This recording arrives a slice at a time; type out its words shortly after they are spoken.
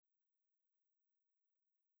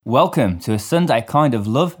Welcome to A Sunday Kind of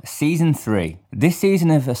Love Season 3. This season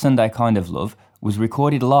of A Sunday Kind of Love was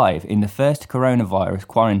recorded live in the first coronavirus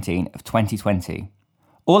quarantine of 2020.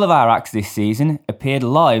 All of our acts this season appeared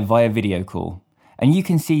live via video call, and you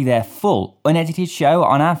can see their full unedited show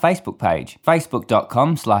on our Facebook page,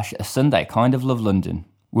 facebook.com/A Sunday Kind of Love London.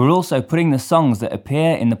 We're also putting the songs that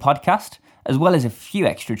appear in the podcast, as well as a few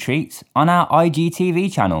extra treats, on our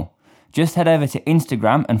IGTV channel. Just head over to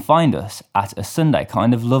Instagram and find us at A Sunday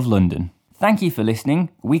Kind of Love London. Thank you for listening.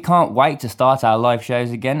 We can't wait to start our live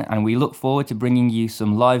shows again, and we look forward to bringing you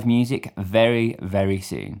some live music very, very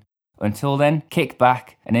soon. Until then, kick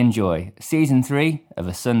back and enjoy Season 3 of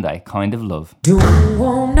A Sunday Kind of Love.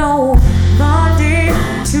 Don't know Monday,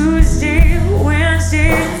 Tuesday,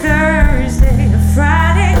 Wednesday, Thursday,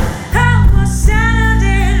 Friday, how was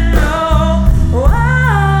Saturday low? Oh,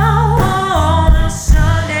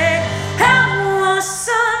 Sunday, how was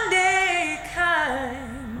Sunday kind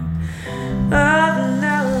of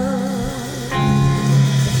love?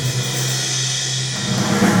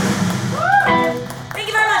 Thank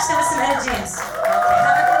you very much. That was some Etta James. Okay,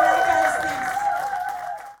 have a good night, guys. Thanks.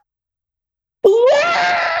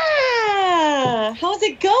 Yeah! How's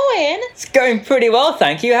it going? It's going pretty well,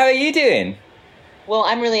 thank you. How are you doing? Well,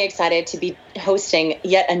 I'm really excited to be hosting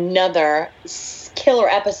yet another killer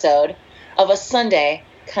episode of A Sunday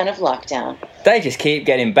Kind of Lockdown. They just keep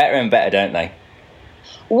getting better and better, don't they?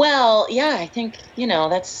 Well, yeah, I think,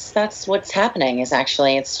 that's what's happening is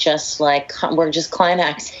actually, it's just like we're just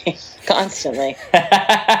climaxing constantly.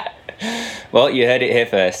 Well, you heard it here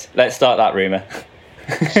first. Let's start that rumour.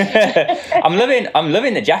 I'm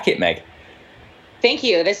loving the jacket, Meg. Thank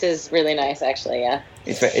you. This is really nice, actually, yeah.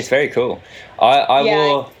 It's very cool.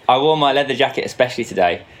 I wore my leather jacket especially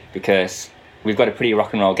today because we've got a pretty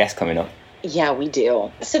rock and roll guest coming up. Yeah, we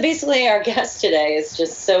do. So basically, our guest today is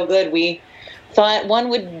just so good, we thought one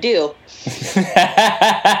would do.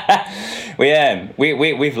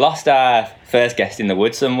 We've lost our first guest in the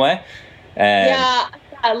woods somewhere.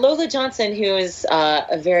 Lola Johnson, who is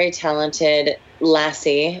a very talented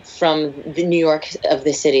lassie from the New York of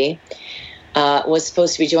the city, was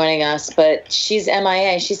supposed to be joining us, but she's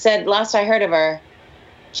MIA. She said, last I heard of her,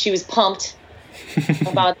 she was pumped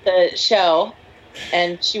about the show,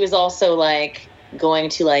 and she was also going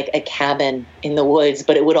to a cabin in the woods,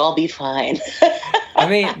 but it would all be fine. I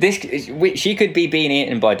mean, she could be being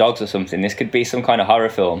eaten by dogs or something. This could be some kind of horror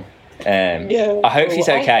film. I hope she's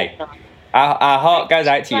okay. Our heart goes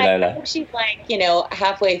out to you, Lola. I hope she's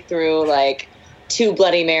halfway through 2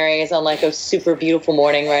 Bloody Marys on a super beautiful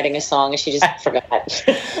morning writing a song, and she just forgot.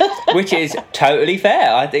 Which is totally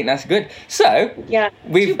fair. I think that's good. So yeah,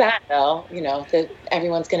 too bad though. That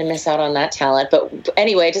everyone's going to miss out on that talent. But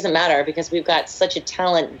anyway, it doesn't matter because we've got such a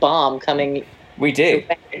talent bomb coming. We do.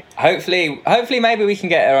 Hopefully, maybe we can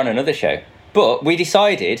get her on another show. But we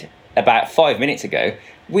decided about 5 minutes ago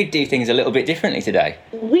we'd do things a little bit differently today.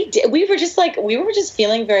 We did. We were just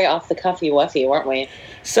feeling very off the cuffy wuffy, weren't we?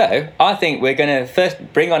 So I think we're going to first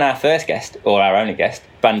bring on our first guest, or our only guest,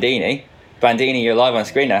 Bandini. Bandini, you're live on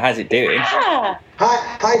screen now. How's it doing? Yeah.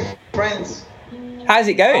 Hi, friends. How's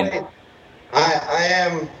it going?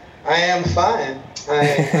 I am fine. I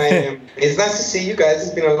am. It's nice to see you guys.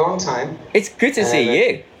 It's been a long time. It's good to see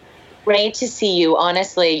you. Great to see you.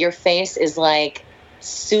 Honestly, your face is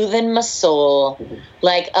soothing my soul,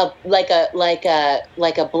 like a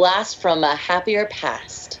blast from a happier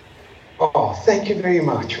past. Oh, thank you very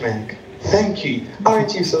much, Meg. Thank you.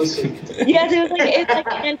 Aren't you so sweet? Yes, it's like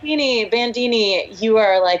Bandini. You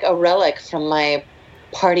are like a relic from my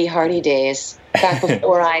party hardy days. Back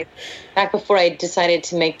before I decided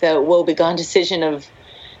to make the woebegone decision of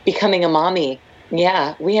becoming a mommy.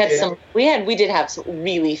 Yeah, we did have some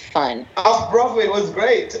really fun. Off Broadway was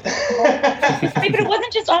great. But it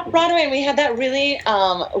wasn't just off Broadway. We had that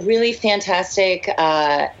really fantastic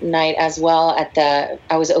night as well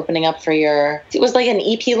I was opening up for it was like an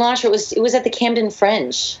EP launch. It was at the Camden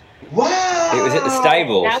Fringe. Wow. It was at the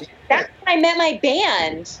Stables. That's when I met my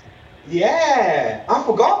band. Yeah, I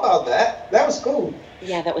forgot about that. That was cool.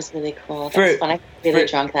 Yeah, that was really cool. That was fun. I was really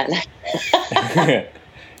drunk that night.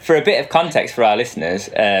 For a bit of context for our listeners,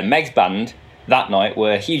 Meg's band that night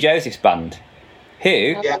were Hugh Joseph's band,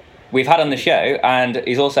 who we've had on the show, and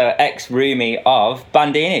is also ex-roomie of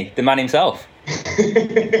Bandini, the man himself.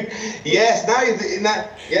 Yes,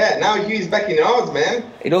 now Hugh's back in ours,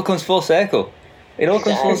 man. It all comes full circle.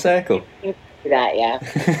 Full circle. That,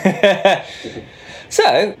 yeah.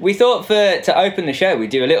 So we thought to open the show, we'd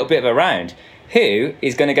do a little bit of a round. Who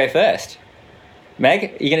is going to go first?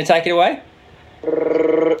 Meg, are you going to take it away?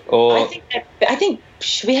 Or I think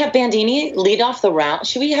should we have Bandini lead off the round?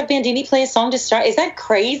 Should we have Bandini play a song to start? Is that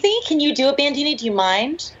crazy? Can you do it, Bandini? Do you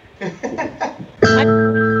mind?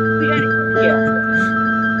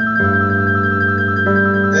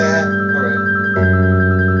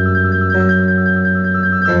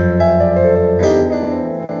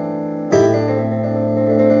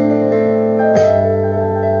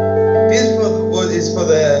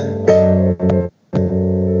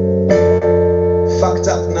 Fucked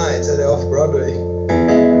up nights at the Off-Broadway.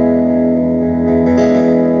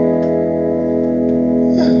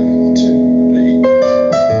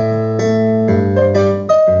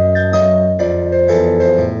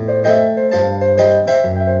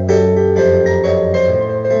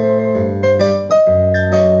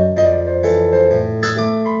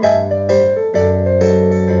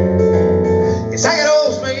 Yes, I got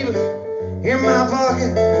old baby in my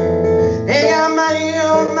pocket. Ain't got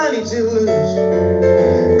money to lose.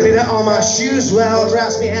 Glitter on my shoes, well,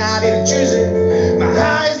 dress me, I didn't choose it. My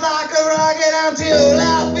eyes like a rocket until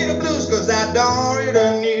I feel the blues, cause I don't read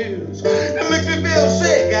the news. It makes me feel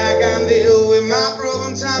sick, I can't deal with my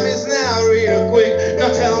problem. Time is now real quick. Now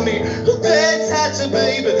tell me, who did touch a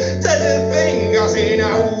baby? Touch a thing, I see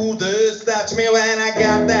now who does touch me when I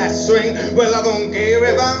got that swing? Well, I don't care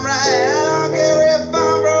if I'm right, I don't care if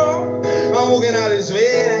I'm wrong. I'm walking out this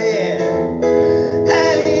way, yeah.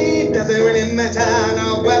 Doesn't really matter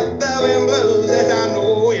now what the wind blows. Yes, I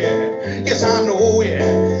know, yeah. Yes, I know, yeah.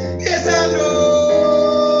 Yes, I know.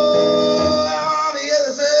 On the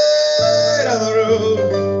other side of the road.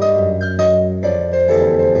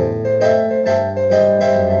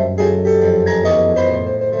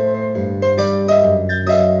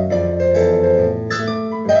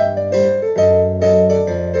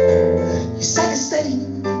 You suck a steady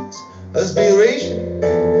aspiration.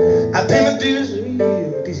 I pay my dues.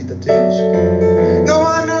 No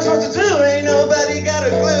one knows what to do, ain't nobody got a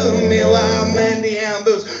clue. Meanwhile, Mandy and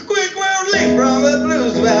Boots, quick world leap from the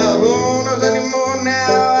blues. Well, who knows anymore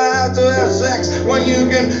now how to have sex when you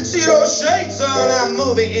can see those shades on that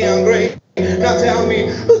movie in gray? Now tell me,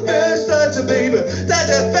 who does touch a baby?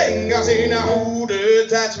 That's a thing. I see now who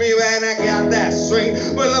does touch me when I got that swing?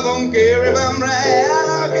 Well, I don't care if I'm right, I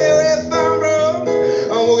don't care if I'm wrong.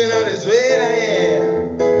 I'm walking out this way, yeah.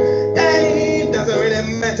 Doesn't really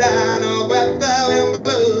matter, I know what the wind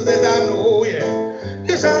blows. Yes, I know, yeah.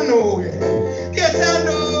 Yes, I know, yeah. Yes, I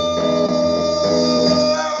know.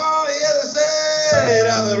 I'm on the other side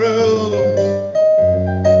of the road.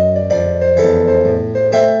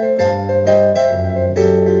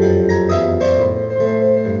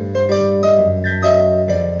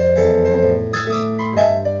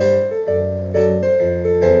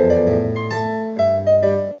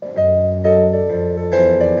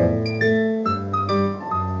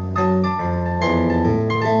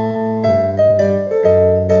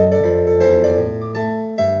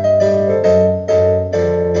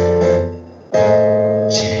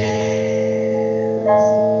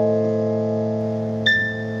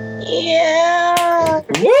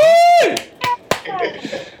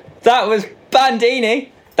 That was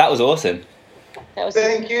Bandini. That was awesome.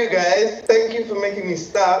 Thank you, guys. Thank you for making me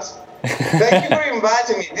start. Thank you for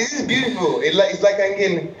inviting me. This is beautiful. It's like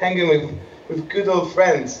hanging with good old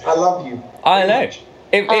friends. I love you. I know.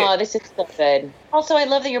 This is so good. Also, I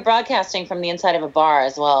love that you're broadcasting from the inside of a bar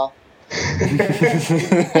as well.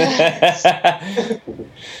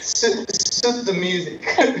 Suit the music.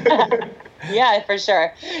 Yeah, for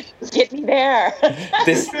sure. Get me there.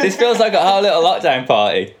 This feels like a whole little lockdown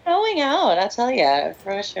party. Going out, I'll tell you,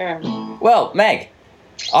 for sure. Well, Meg,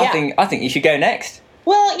 I think you should go next.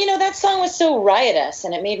 Well, that song was so riotous,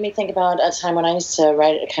 and it made me think about a time when I used to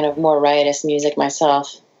write kind of more riotous music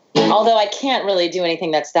myself. Although I can't really do anything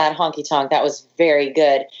that's that honky-tonk. That was very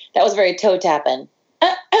good. That was very toe-tapping.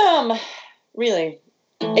 Really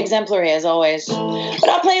exemplary as always. But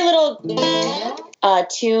I'll play a little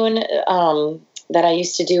tune that I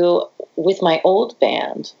used to do with my old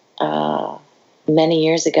band many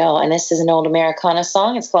years ago. And this is an old Americana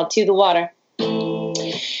song. It's called To the Water.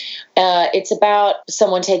 It's about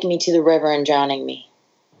someone taking me to the river and drowning me.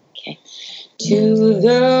 Okay. To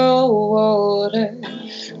the water,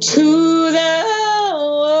 to the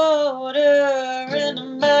water, and I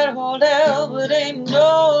might hold out, but ain't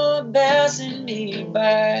no passing me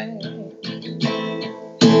by.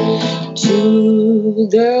 To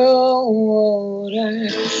the water,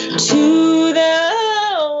 to the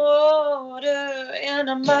water, and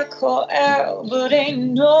I might call out, but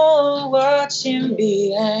ain't no watching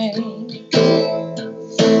behind.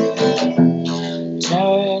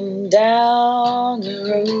 Turn down the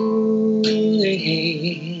road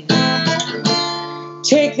ahead.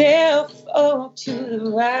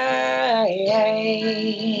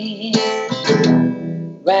 right.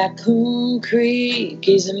 Raccoon Creek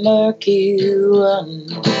is a murky one.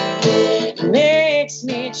 It makes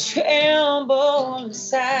me tremble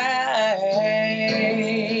inside.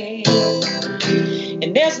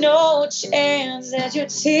 And there's no chance that you're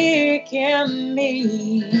taking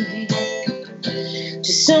me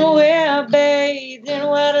to somewhere bathed in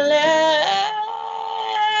white light.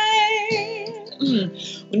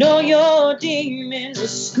 When all your demons are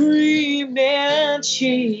screaming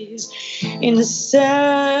cheese inside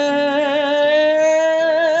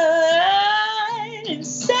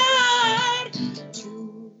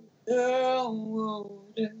to the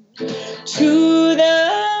water,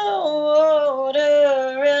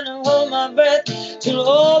 and I hold my breath till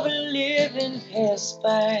all the living pass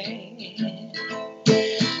by.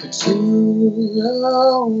 To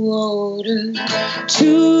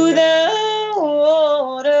the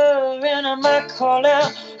water, and I might call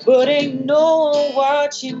out, but ain't no one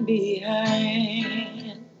watching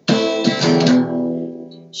behind.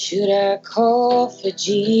 Should I call for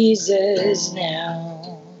Jesus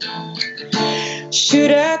now?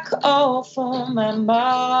 Should I call for my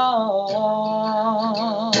mom?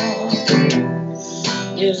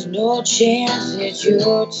 There's no chance that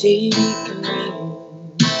you're taking me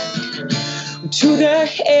to the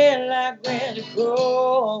hell I better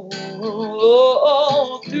go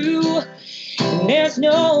through. And there's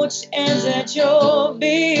no chance that you'll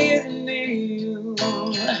be with me.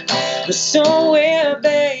 But somewhere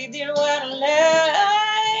bathed in white light,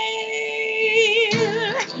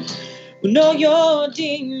 when all your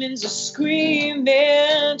demons are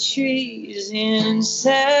screaming trees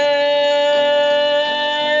inside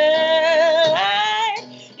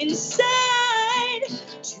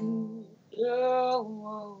to the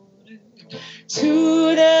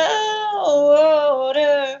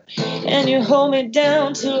water, and you hold me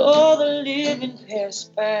down till all the living pass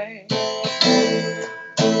by.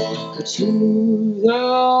 To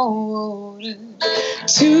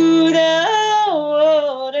the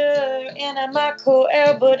water, and I might call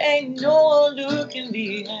out, but ain't no one looking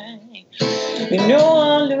behind. Ain't no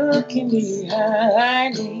one looking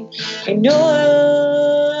behind. Ain't no one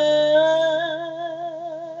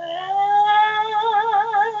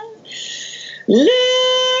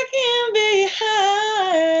looking behind.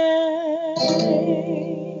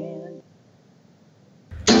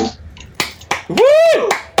 Woo!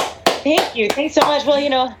 Thank you. Thanks so much. Well,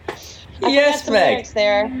 I Yes, some Meg. lyrics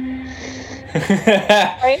there.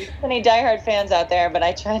 Right? Any diehard fans out there, but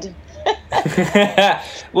I tried to.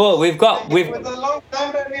 Well, It was a long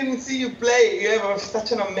time that I didn't see you play. You have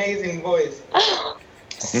such an amazing voice.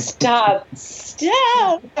 Stop.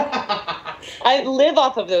 I live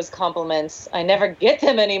off of those compliments. I never get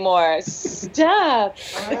them anymore. Stop.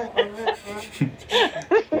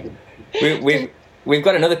 We've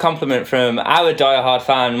got another compliment from our diehard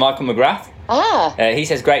fan, Michael McGrath. He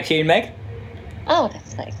says, great tune, Meg. Oh,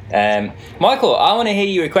 that's nice. Michael, I want to hear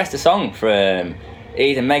you request a song from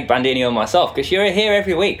either Meg Bandini or myself, because you're here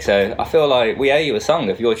every week, so I feel like we owe you a song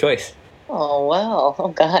of your choice. Oh, wow. Oh,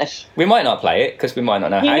 gosh. We might not play it, because we might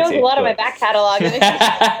not know how to. He knows a lot of my back catalog.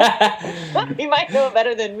 He might know it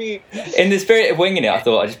better than me. In the spirit of winging it, I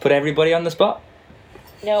thought I'd just put everybody on the spot.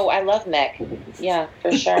 No, I love Mick. Yeah,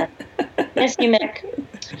 for sure. Miss you, Mick.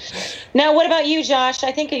 Now, what about you, Josh?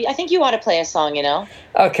 I think you ought to play a song.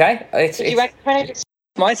 Okay, it's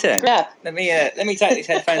my turn. Yeah. Let me take these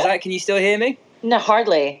headphones out. Can you still hear me? No,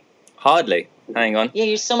 hardly. Hardly. Hang on. Yeah,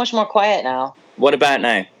 you're so much more quiet now. What about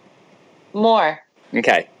now? More.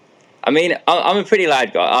 Okay. I mean, I'm a pretty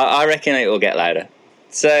loud guy. I reckon it will get louder.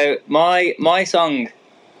 So my song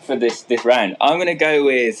for this round, I'm going to go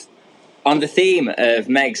with, on the theme of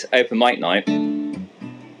Meg's open mic night.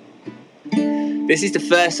 This is the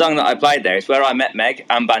first song that I played there. It's where I met Meg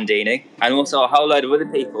and Bandini, and also a whole load of other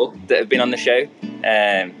people that have been on the show,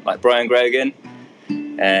 like Brian Grogan,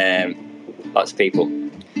 lots of people.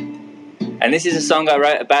 And this is a song I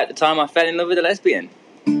wrote about the time I fell in love with a lesbian.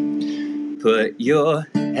 Put your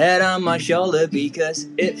head on my shoulder because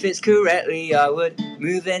it fits correctly. I would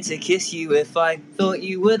move in to kiss you if I thought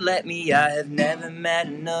you would let me. I have never met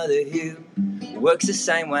another who works the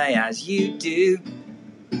same way as you do.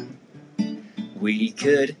 We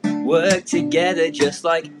could work together just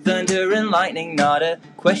like thunder and lightning. Not a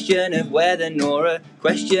question of weather nor a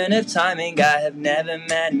question of timing. I have never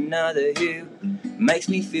met another who makes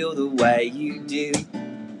me feel the way you do.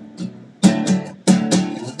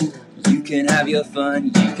 You can have your fun,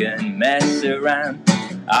 you can mess around.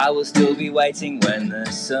 I will still be waiting when the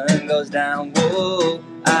sun goes down. Whoa,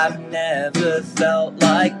 I've never felt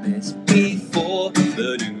like this before.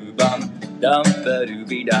 Ba-doo-bum,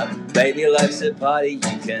 Dum-ba-doo-be-dum. Baby life's a party,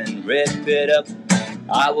 you can rip it up.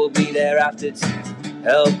 I will be there after to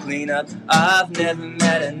help clean up. I've never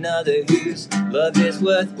met another whose love is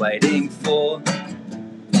worth waiting for.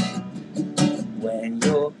 When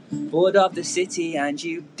you're bored of the city and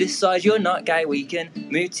you decide you're not gay, we can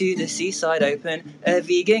move to the seaside, open a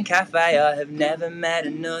vegan cafe. I have never met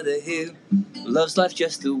another who loves life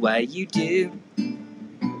just the way you do.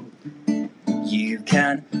 You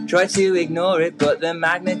can try to ignore it, but the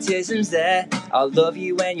magnetism's there. I'll love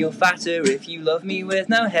you when you're fatter if you love me with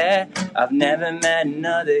no hair. I've never met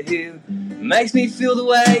another who makes me feel the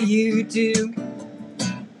way you do.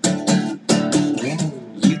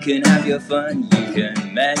 You can have your fun, you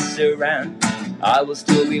can mess around. I will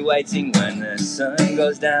still be waiting when the sun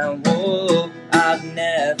goes down. Whoa, I've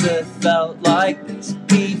never felt like this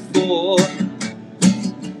before.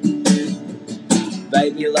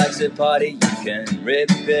 Baby likes a party, you can rip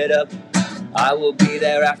it up. I will be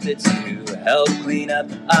there after to help clean up.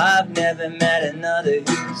 I've never met another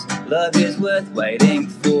whose love is worth waiting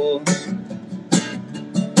for.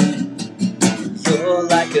 You're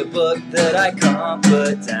like a book that I can't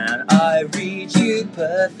put down. I read you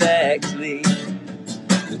perfectly.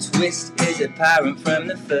 The twist is apparent from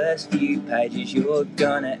the first few pages. You're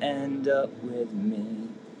gonna end up with me.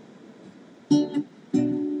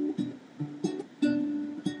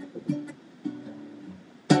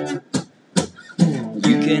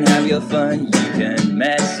 You can have your fun, you can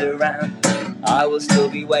mess around. I will still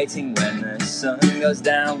be waiting when the sun goes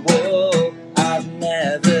down. Whoa, I've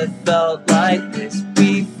never felt like this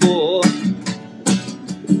before.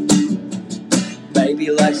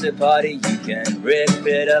 Baby life's a party, you can rip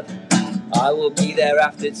it up. I will be there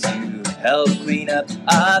after to help clean up.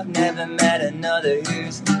 I've never met another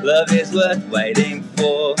whose love is worth waiting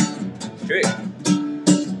for. True.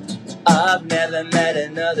 I've never met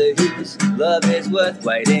another whose love is worth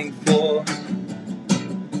waiting for.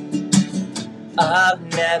 I've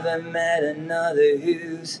never met another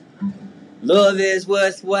whose love is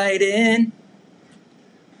worth waiting.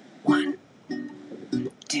 1,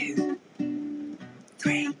 2,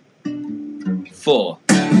 3, 4.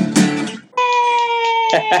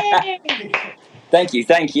 Thank you.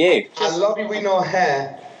 I love you with no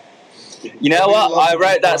hair. You know what? I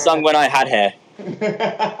wrote that song when I had hair.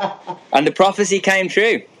 And the prophecy came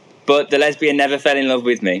true. But the lesbian never fell in love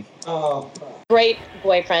with me. Oh. Great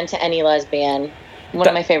boyfriend to any lesbian. One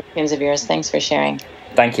of my favorite tunes of yours. Thanks for sharing.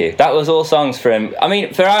 Thank you. That was all songs from... I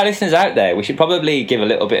mean, for our listeners out there, we should probably give a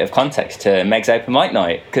little bit of context to Meg's Open Mic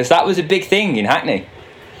Night, because that was a big thing in Hackney.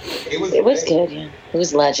 It was good, yeah. It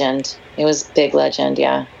was legend. It was big legend,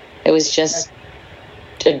 yeah. It was just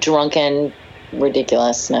a drunken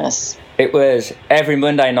ridiculousness. It was every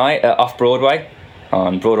Monday night at Off-Broadway,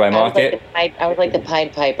 on Broadway Market. I was like the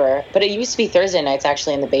Pied Piper. But it used to be Thursday nights,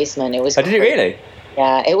 actually, in the basement. It was. Oh, did it really?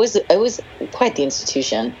 Yeah, it was quite the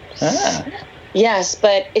institution. Ah. Yes,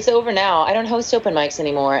 but it's over now. I don't host open mics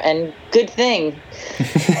anymore, and good thing.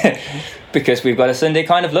 Because we've got a Sunday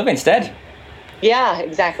Kind of Love instead. Yeah,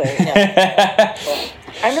 exactly. Yeah.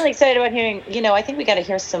 I'm really excited about hearing, I think we got to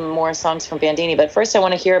hear some more songs from Bandini, but first I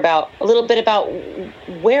want to hear a little bit about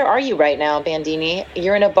where are you right now, Bandini?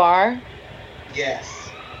 You're in a bar? Yes.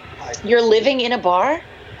 You're living in a bar?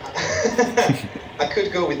 I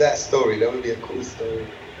could go with that story. That would be a cool story.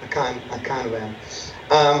 I kind of am.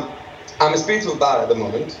 I'm a spiritual bar at the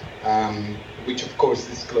moment, which of course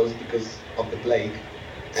is closed because of the plague,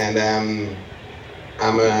 and I'm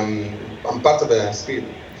part of a spirit.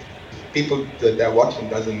 People that are watching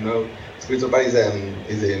doesn't know. Spiritual Bar is a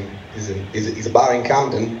bar in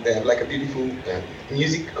Camden. They have like a beautiful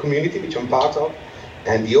music community which I'm part of,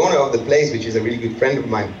 and the owner of the place, which is a really good friend of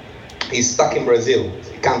mine, is stuck in Brazil.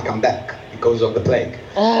 So he can't come back because of the plague.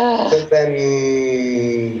 So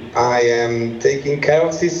then I am taking care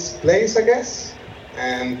of this place, I guess,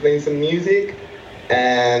 and playing some music,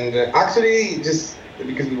 and actually just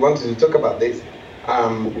because we wanted to talk about this.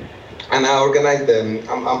 And I organized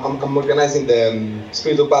I'm organizing the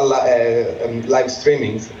Spiritual Bar live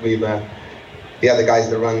streamings with the other guys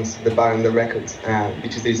that runs the bar and the records,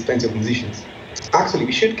 which is there's plenty of musicians. Actually,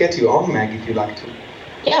 we should get you on, Meg, if you like to.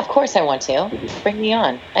 Yeah, of course I want to. Bring me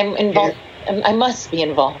on. I'm involved. Yeah. I must be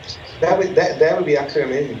involved. That would be actually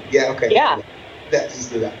amazing. Yeah. Okay. Yeah. Let's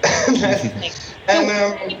do that.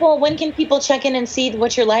 And when can people check in and see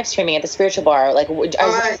what you're live streaming at the Spiritual Bar? Like,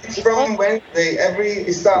 it's from Wednesday.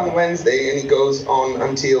 It starts on Wednesday and it goes on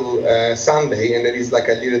until Sunday, and there is like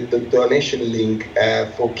a little donation link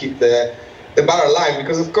for keep the bar alive,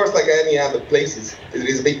 because of course, like any other places, there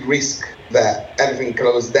is a big risk that everything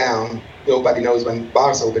closed down. Nobody knows when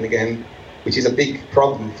bars open again. which is a big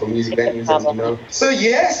problem for music venues, as you know. So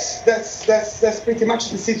yes, that's pretty much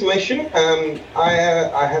the situation.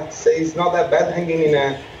 I have to say it's not that bad hanging in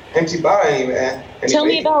a empty bar anywhere. Tell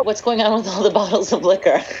me about what's going on with all the bottles of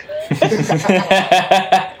liquor.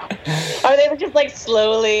 Are they just like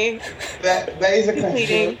slowly? That is a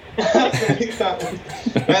question.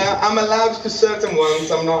 I'm allowed to certain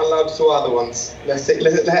ones. I'm not allowed to other ones. Let's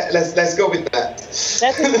go with that.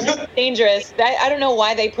 That's dangerous. I don't know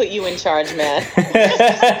why they put you in charge, man.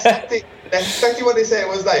 That's exactly what they said. It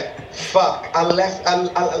was like, fuck, I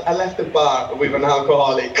left the bar with an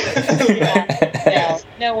alcoholic. Yeah.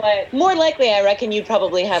 You know what? More likely, I reckon you'd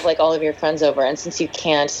probably have like all of your friends over, and since you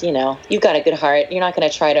can't, you've got a good heart. You're not going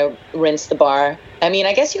to try to rinse the bar. I mean,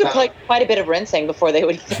 I guess you could probably quite a bit of rinsing before they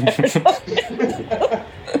would even.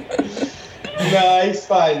 No, it's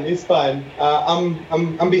fine. It's fine.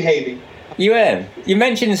 I'm behaving. You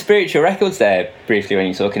mentioned Spiritual Records there briefly when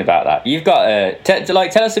you're talking about that. You've got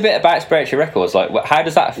tell us a bit about Spiritual Records. Like, how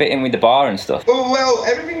does that fit in with the bar and stuff? Well,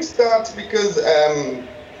 everything starts because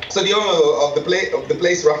so the owner of the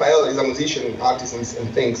place, Raphael, is a musician, artist, and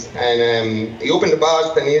things. And he opened the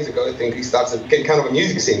bars 10 years ago. I think he starts kind of a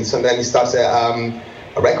music scene, so then he starts a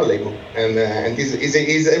record label, and he's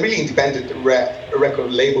a really independent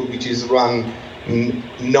record label, which is run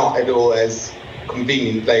not at all as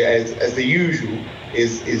convenient, like as the usual,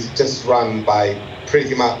 is just run by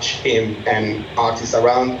pretty much him and artists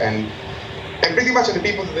around, and pretty much the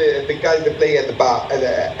people, the guys that play at the bar,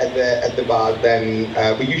 at the bar. Then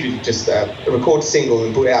we usually just record a single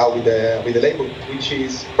and put it out with the label, which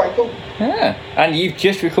is quite cool. Yeah, and you've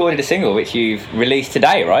just recorded a single which you've released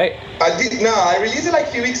today, right? I did. No, I released it like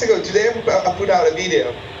a few weeks ago. Today I put out a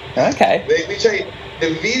video. Okay.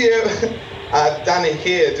 The video. I've done it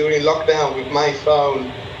here during lockdown with my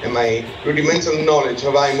phone and my rudimental knowledge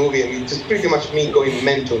of iMovie, and it's just pretty much me going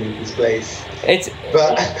mental in this place.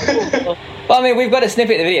 Well, I mean, we've got a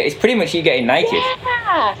snippet of the video. It's pretty much you getting naked.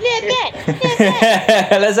 Yeah, snippet.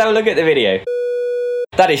 Let's have a look at the video.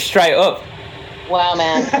 That is straight up. Wow,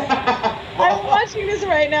 man. I'm watching this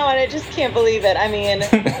right now, and I just can't believe it. I mean,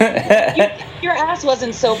 your ass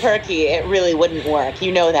wasn't so perky, it really wouldn't work.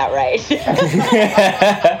 You know that, right? So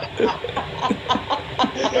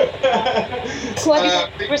have you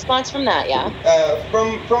got a response from that, yeah?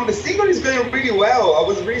 From the single is going really well. I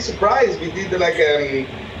was really surprised. We did like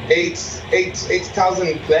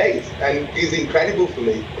 8,000 plays, and it's incredible for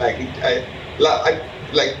me. I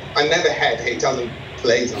never had 8,000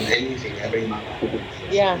 plays on anything ever in my life.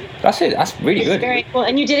 Yeah. That's it. That's really good. Very cool.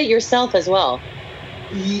 And you did it yourself as well.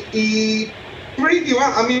 Pretty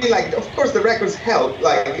well. I mean, like, of course the records helped.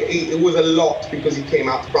 Like, it was a lot because it came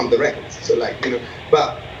out from the records. So, like,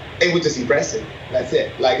 but it was just impressive. That's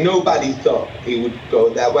it. Like, nobody thought it would go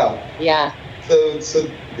that well. Yeah. So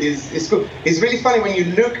it's cool. It's really funny when you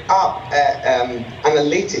look up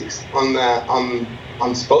analytics on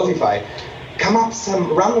Spotify. Come up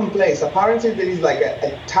some random place. Apparently there is like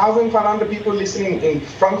 1,500 people listening in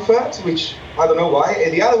Frankfurt, which I don't know why.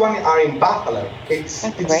 And the other one are in Buffalo. It's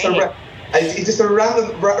just a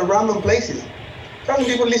random places. 1,000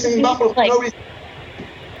 people listening in Buffalo for no reason.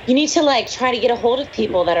 You need to like try to get a hold of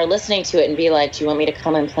people that are listening to it and be like, "Do you want me to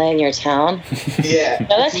come and play in your town?" Yeah.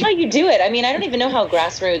 No, that's how you do it. I mean, I don't even know how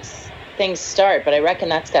grassroots things start, but I reckon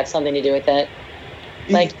that's got something to do with it.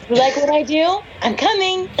 Like, you like what I do? I'm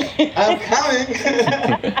coming. I'm coming.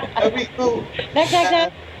 That'd be cool. Knock.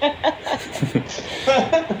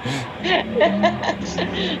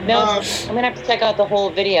 No, I'm gonna have to check out the whole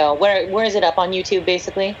video. Where is it up on YouTube,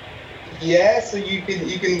 basically? Yeah, so you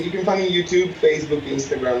can find it on YouTube, Facebook,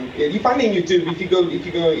 Instagram. Yeah, you find it on YouTube if you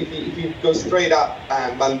go straight up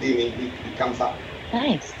Bandini, it comes up.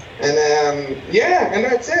 Nice. And and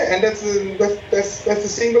that's it. And that's the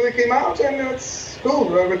single that came out, and it's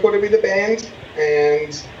cool. I recorded with the band,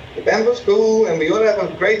 and the band was cool, and we all had a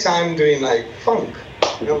great time doing like funk.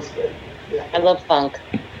 That was great. Yeah. I love funk.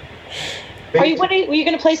 Were you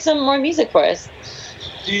going to play some more music for us?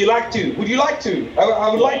 Do you like to? Would you like to?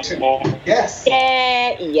 I would like to. Yes.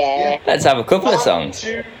 Yeah. Let's have a couple of songs.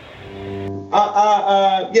 Yeah.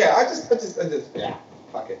 I just yeah.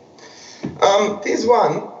 Fuck it. This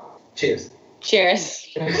one. Cheers.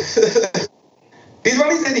 This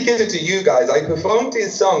one is dedicated to you guys. I performed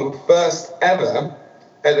this song first ever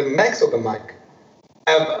at a Max open mic.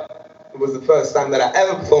 Ever. It was the first time that I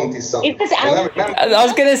ever performed this song. Is this Ali? I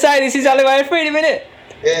was going to say, this is Ali Free in a minute.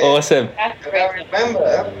 Yeah. Awesome. I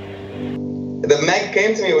remember the Meg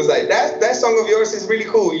came to me and was like, that song of yours is really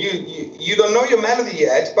cool. You don't know your melody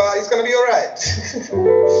yet, but it's going to be all right.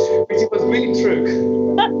 Which was really true.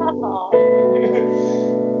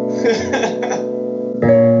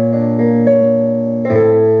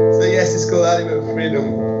 sign of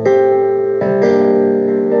freedom.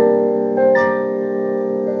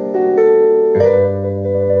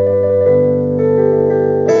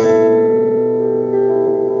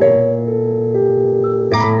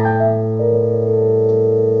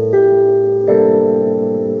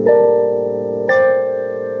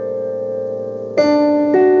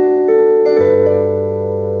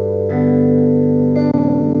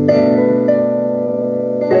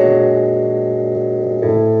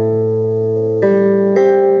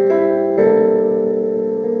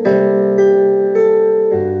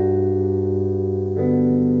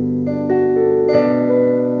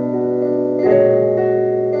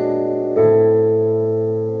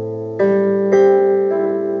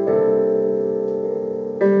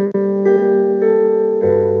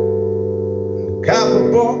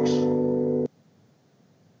 Copper box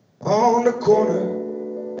on the corner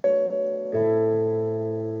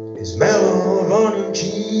is mellow of onion,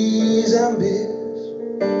 cheese and beers.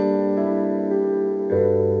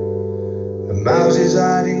 The mouse is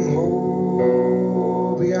hiding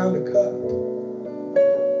home behind the cup.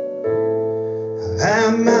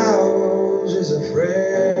 That mouse is a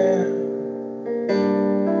friend,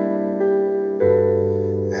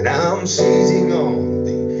 and I'm seizing on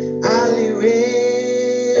the alleyway.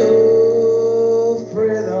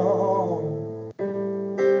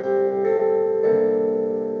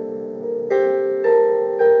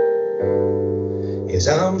 Yes,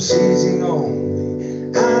 I'm seizing on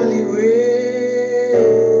the alleyway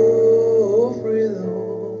of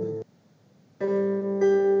rhythm.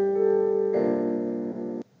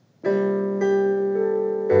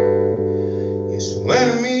 Yes, when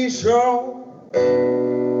I meet strong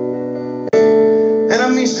and I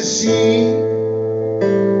miss the sea,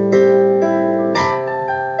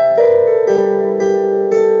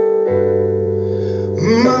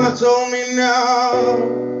 Mama told me now,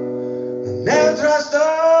 never trust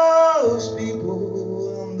those people,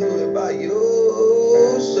 and do it by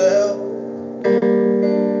yourself.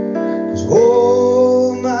 'Cause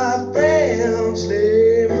all my friends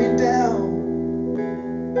let me down.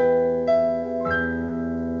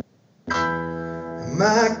 And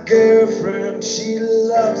my girlfriend, she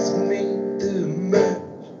loves me too much.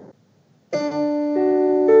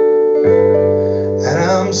 And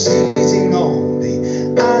I'm seizing on the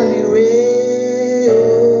alleyway.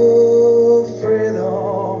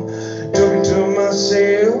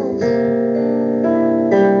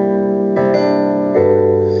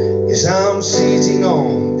 Yes, I'm seizing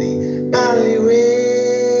on the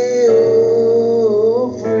alleyway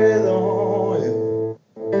of rhythm,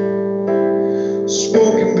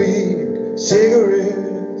 smoking big cigarettes.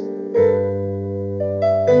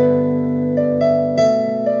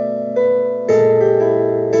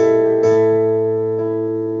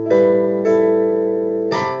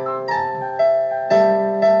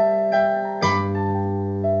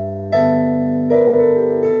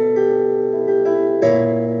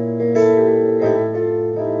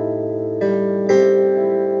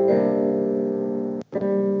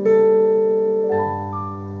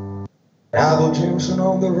 Apple juicing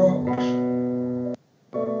on the rocks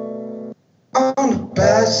on the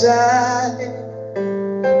backside.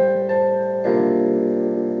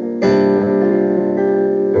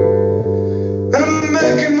 And I'm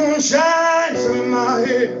making moonshine through my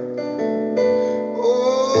head.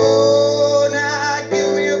 Oh, now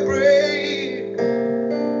give me a break.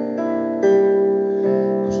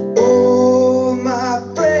 'Cause all my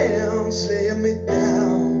friends let me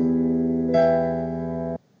down.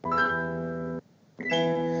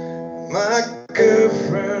 My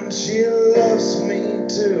girlfriend, she loves me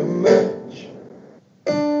too much.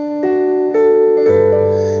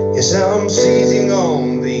 Yes, I'm seizing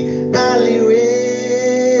on the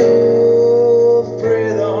alleyway of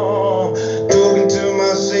rhythm, talking to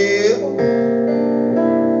myself.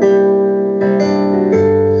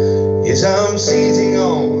 Yes, I'm seizing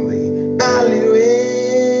on the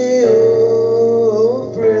alleyway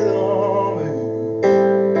of rhythm,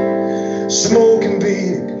 smoking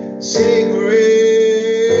big cigarette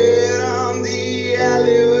on the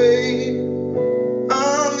alleyway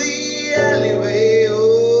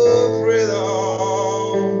of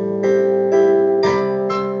rhythm.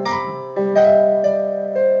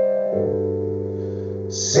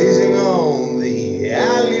 Seizing on the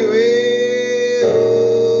alleyway of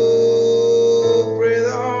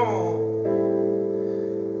rhythm.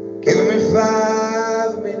 Give me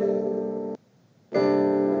 5 minutes.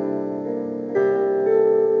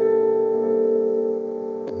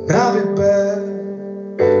 I'll be back.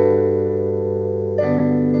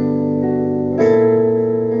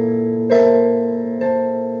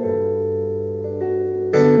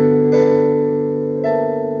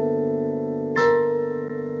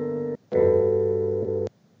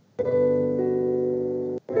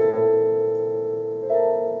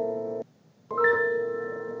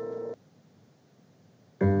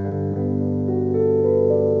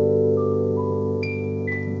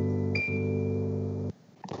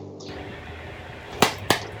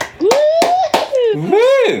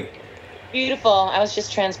 Woo! Beautiful. I was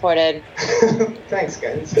just transported. Thanks,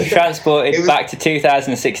 guys. Transported back to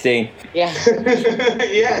 2016. Yeah.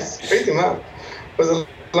 Yes, pretty much. It was a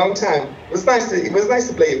long time. It was nice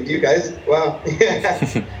to play with you guys. Wow. Yeah.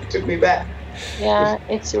 Took me back. Yeah,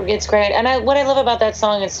 it's great. And what I love about that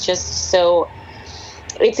song is just so,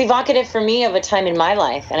 it's evocative for me of a time in my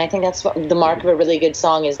life. And I think that's what the mark of a really good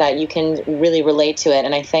song is, that you can really relate to it.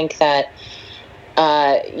 And I think that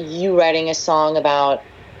you writing a song about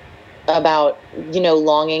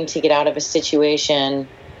longing to get out of a situation.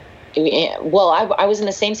 Well, I was in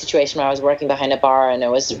the same situation where I was working behind a bar and I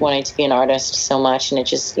was wanting to be an artist so much, and it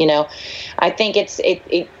just, I think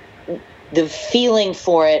the feeling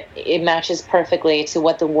for it matches perfectly to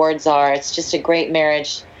what the words are. It's just a great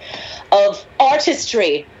marriage of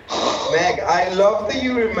artistry. Meg, I love that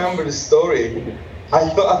you remember the story. I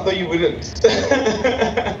thought you wouldn't.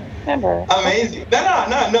 Remember? Amazing. No,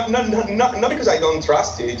 not because I don't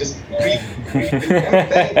trust you. Just amazing.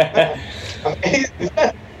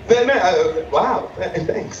 Wow.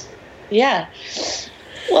 Thanks. Yeah.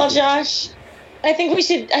 Well, Josh, I think we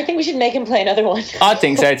should make him play another one. I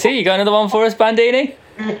think so too. You got another one for us, Bandini?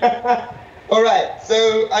 All right.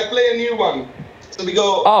 So I play a new one. So we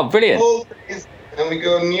go. Oh, brilliant. Old days and we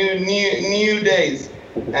go new days.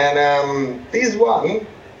 And this one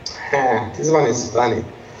is funny.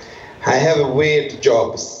 I have weird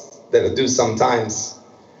jobs that I do sometimes.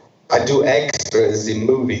 I do extras in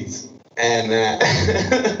movies, and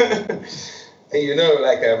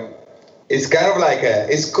it's kind of like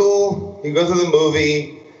it's cool. You go to the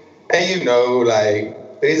movie, and there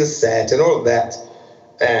is a set and all of that,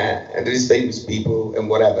 and there is famous people and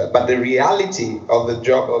whatever. But the reality of the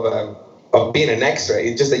job of being an extra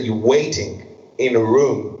is just that you're waiting in a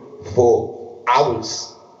room for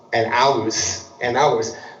hours and hours and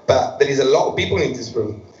hours. But there is a lot of people in this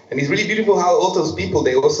room. And it's really beautiful how all those people,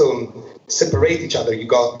 they also separate each other. You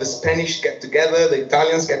got the Spanish get together, the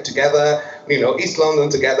Italians get together, East London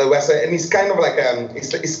together, West Side. And it's kind of like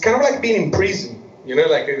it's kind of like being in prison,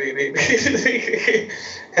 like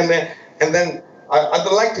and then I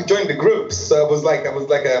don't like to join the groups. So I was like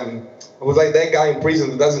that guy in prison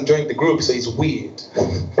that doesn't join the group, so it's weird.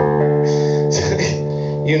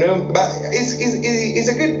 But it's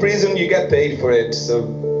a good prison, you get paid for it. So,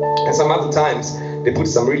 and some other times they put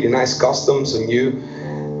some really nice costumes on you,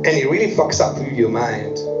 and it really fucks up with your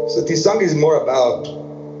mind. So this song is more about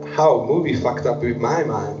how a movie fucked up with my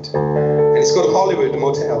mind, and it's called Hollywood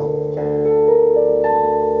Motel.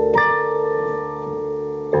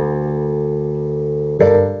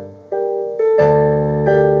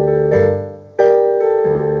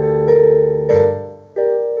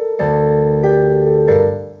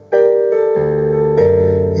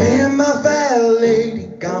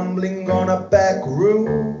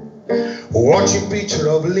 Watching picture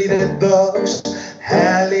of little dogs,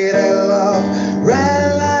 a little love,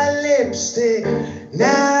 red light lipstick.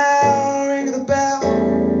 Now ring the bell.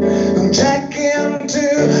 I'm checking to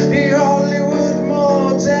the Hollywood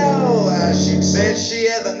Motel. She said she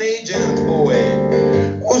had an agent, boy,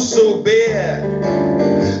 was so bad.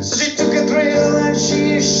 So she took a thrill and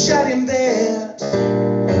she shot him dead.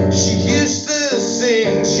 She used to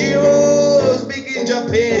sing, she was big in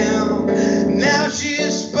Japan. Now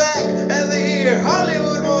she's back at the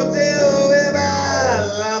Hollywood Motel with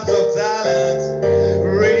lots of talent,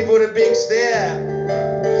 ready for the big step.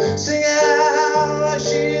 Sing out like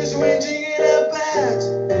she's whinging in her bed.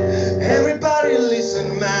 Everybody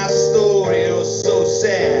listen, my story was so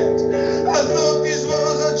sad. I thought this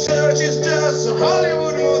was a church, it's just a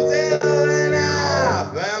Hollywood Motel, and I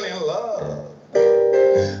fell in love.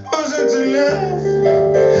 Wasn't enough.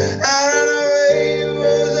 I ran away, it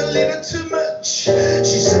was a little too much.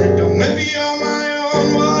 She said, don't make me on my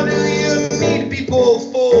own. What do you need people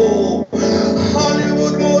for?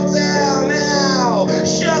 Hollywood Motel now.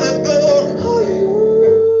 Shut the door.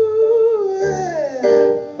 Hollywood.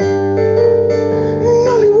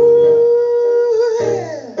 Hollywood.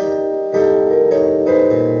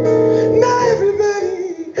 Now everybody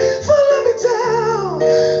follow me down.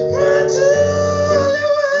 Run to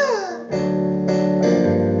Hollywood.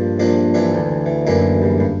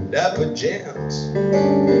 Dapper jams.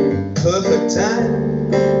 Perfect time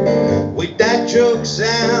with that joke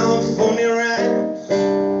sound, funny rhymes.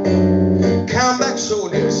 Comeback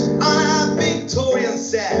soldiers on a Victorian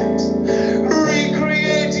set,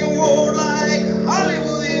 recreating war like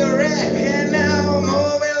Hollywood, Iraq, and now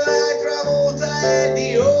moving like Travolta at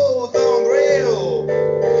the old on rail,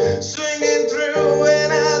 swinging through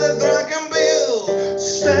another drunken bill.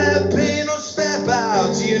 Step in or step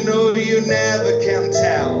out, you never can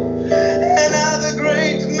tell. Another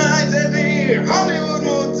great night at the Hollywood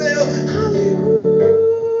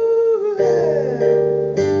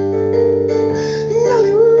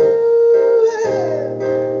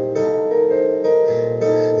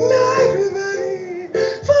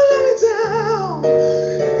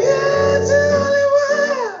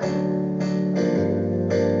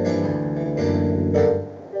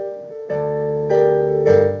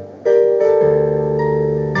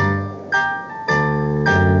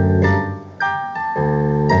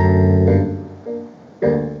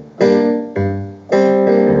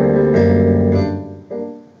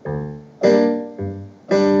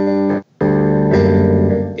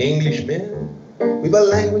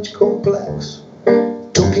language complex.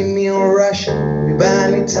 Talking neo-Russian with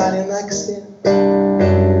an Italian accent.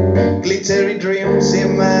 Glittery dreams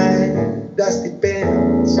in my dusty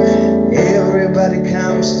pants. Everybody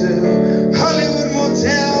comes to Hollywood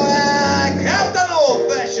Motel. I kept an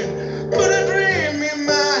old-fashioned, put a dream in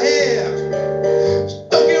my head.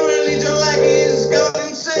 Stuck in religion like he's God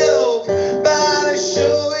himself. But the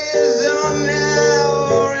show is on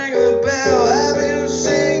now. Ring the bell. I've been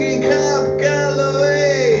singing Cup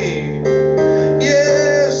Galloway.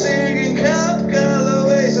 Yeah, singing Cup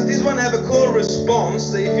Galloway. So this one have a call response.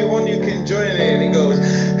 So if you want, you can join it. It goes,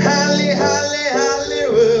 Holly, Holly,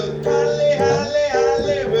 Hollywood. Holly, Holly,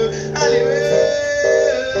 Hollywood. Hollywood.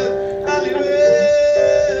 Hollywood.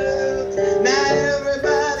 Now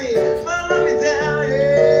everybody follow me down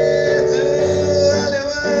here to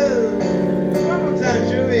Hollywood. One more time,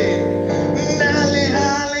 Joey. Holly,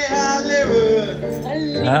 Holly, Hollywood.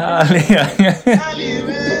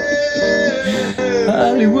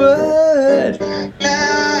 Hollywood.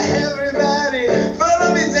 Now everybody follow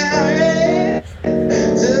me down here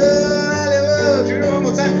to Hollywood. Do you know one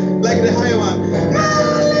more time? Like the higher one.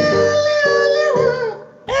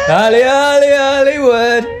 Holly, Holly,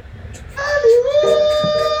 Hollywood. Hollywood.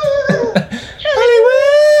 Hollywood.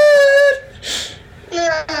 Hollywood.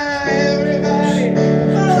 Now everybody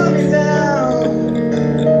follow me down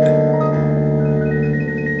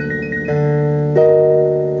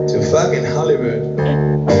to fucking Hollywood.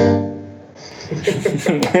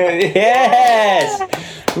 Yes.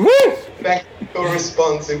 Woo. Back to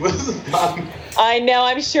response. It was fun. I know.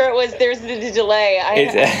 I'm sure it was. There's the delay.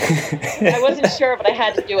 I wasn't sure, but I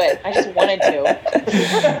had to do it. I just wanted to.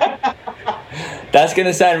 That's going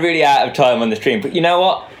to sound really out of time on the stream, but you know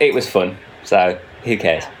what? It was fun, so who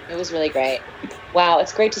cares? It was really great. Wow,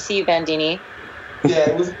 it's great to see you, Bandini. Yeah,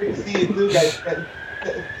 it was great to see you too, guys.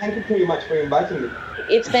 Thank you very much for inviting me.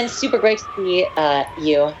 It's been super great to see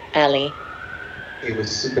you, Ali. It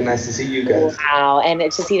was super nice to see you guys. Wow, and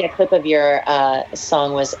to see that clip of your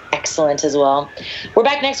song was excellent as well. We're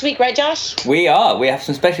back next week, right, Josh? We are. We have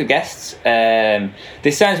some special guests.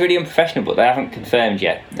 This sounds really unprofessional, but they haven't confirmed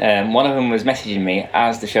yet. One of them was messaging me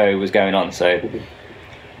as the show was going on, so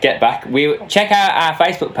get back. Check out our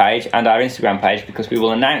Facebook page and our Instagram page because we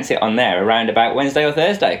will announce it on there around about Wednesday or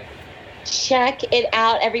Thursday. Check it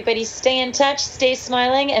out, everybody. Stay in touch, stay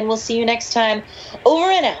smiling, and we'll see you next time.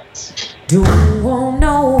 Over and out. You won't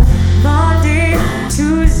know Monday,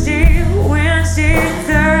 Tuesday, Wednesday,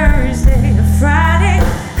 Thursday, Friday.